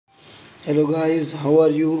Hello guys, how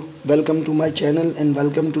are you? Welcome to my channel and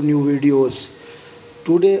welcome to new videos.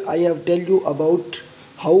 Today I have tell you about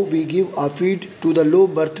how we give a feed to the low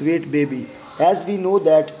birth weight baby. As we know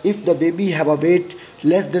that if the baby have a weight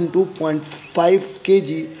less than 2.5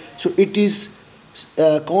 kg, so it is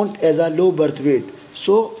count as a low birth weight.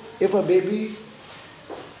 So if a baby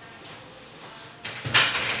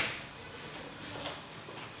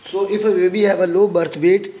have a low birth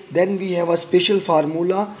weight, then we have a special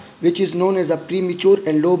formula which is known as a premature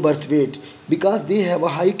and low birth weight, because they have a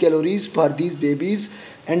high calories for these babies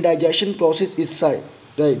and digestion process is high,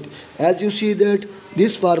 right? As you see that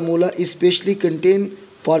this formula is specially contained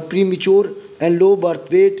for premature and low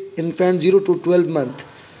birth weight infant 0 to 12 month.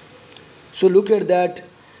 So look at that,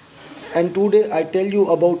 and today I tell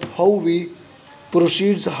you about how we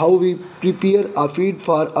proceeds, how we prepare a feed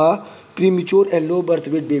for a premature and low birth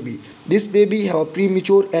weight baby. This baby have a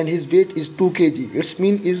premature and his weight is 2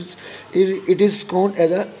 kg. It is count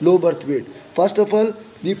as a low birth weight. First of all,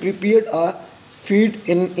 we prepared a feed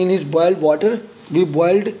in his boiled water. We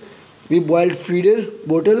boiled feeder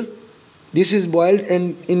bottle. This is boiled,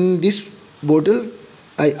 and in this bottle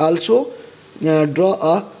I also draw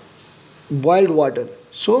a boiled water.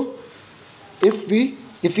 So if we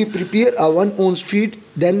prepare a 1 ounce feed,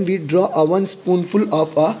 then we draw a 1 spoonful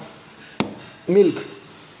of a milk.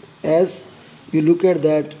 As you look at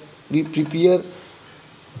that, we prepare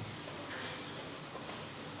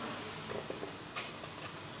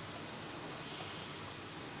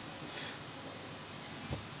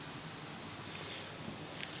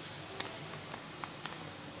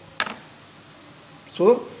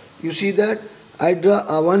so you see that I draw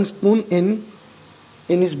a 1 spoon in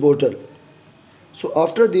his bottle. So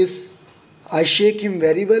after this I shake him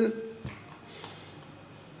very well.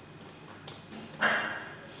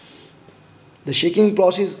 The shaking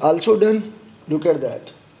process also done. Look at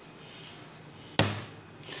that.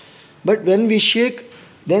 But when we shake,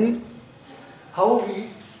 then how we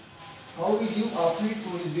give our feed to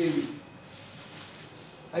his baby?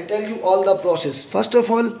 I tell you all the process. First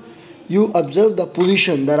of all, you observe the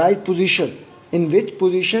position, the right position. In which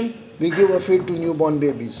position we give a feed to newborn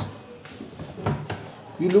babies.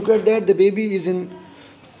 You look at that, the baby is in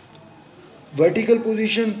vertical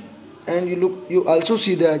position, and you also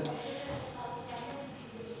see that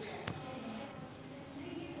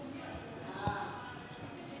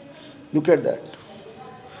look at that.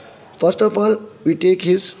 First of all, we take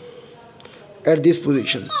his at this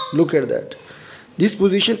position. Look at that. This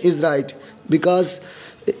position is right, because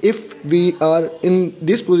if we are in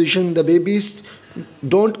this position, the babies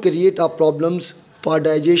don't create our problems for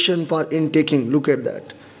digestion, for intaking. Look at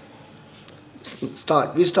that.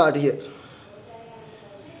 We start here.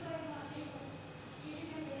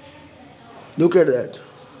 Look at that.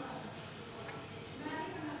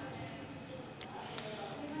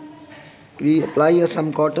 We apply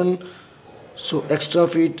some cotton, so extra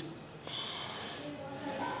feed.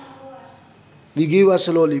 We give a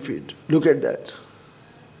slowly feed. Look at that.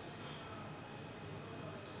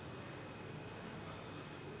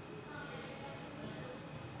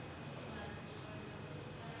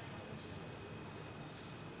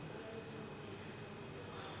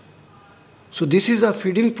 So this is a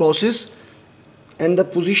feeding process, and this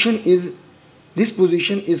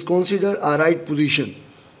position is considered a right position.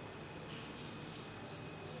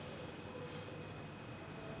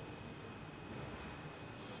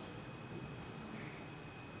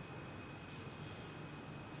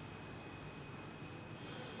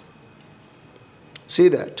 See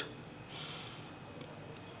that.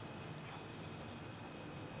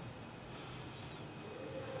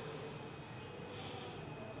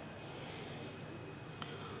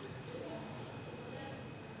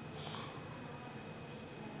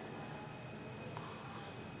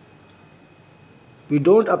 We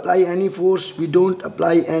don't apply any force, we don't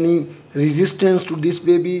apply any resistance to this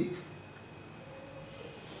baby.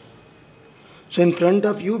 So in front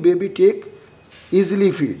of you, baby take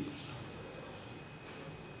easily feed.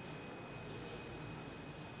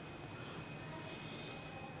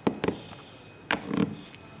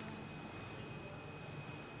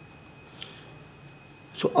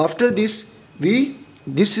 So after this,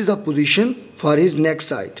 this is a position for his neck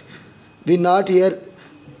side. We not here.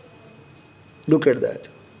 Look at that.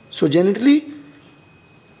 So gently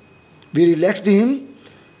we relaxed him.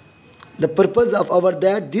 The purpose of our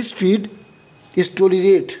that this feed is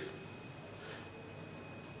tolerate.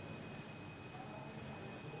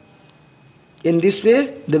 In this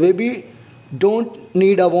way, the baby don't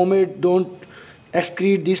need a vomit, don't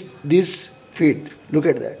excrete this feed. Look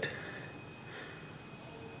at that.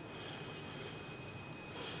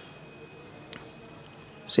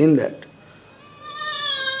 Seen that.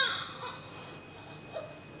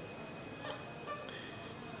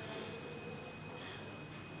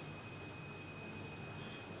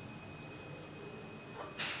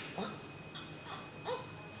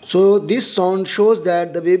 So this sound shows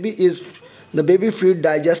that the baby feed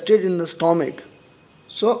digested in the stomach.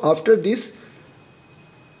 So after this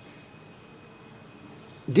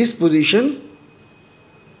position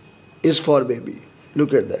is for baby.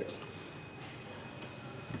 Look at that.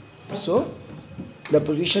 So the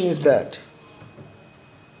position is that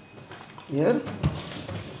here.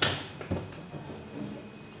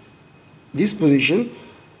 This position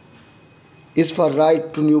is for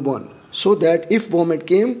right to newborn, so that if vomit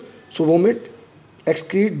came, so vomit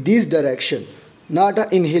excrete this direction, not a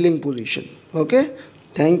inhaling position. Okay,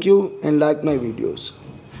 thank you and like my videos.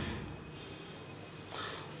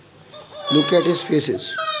 Look at his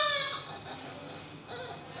faces.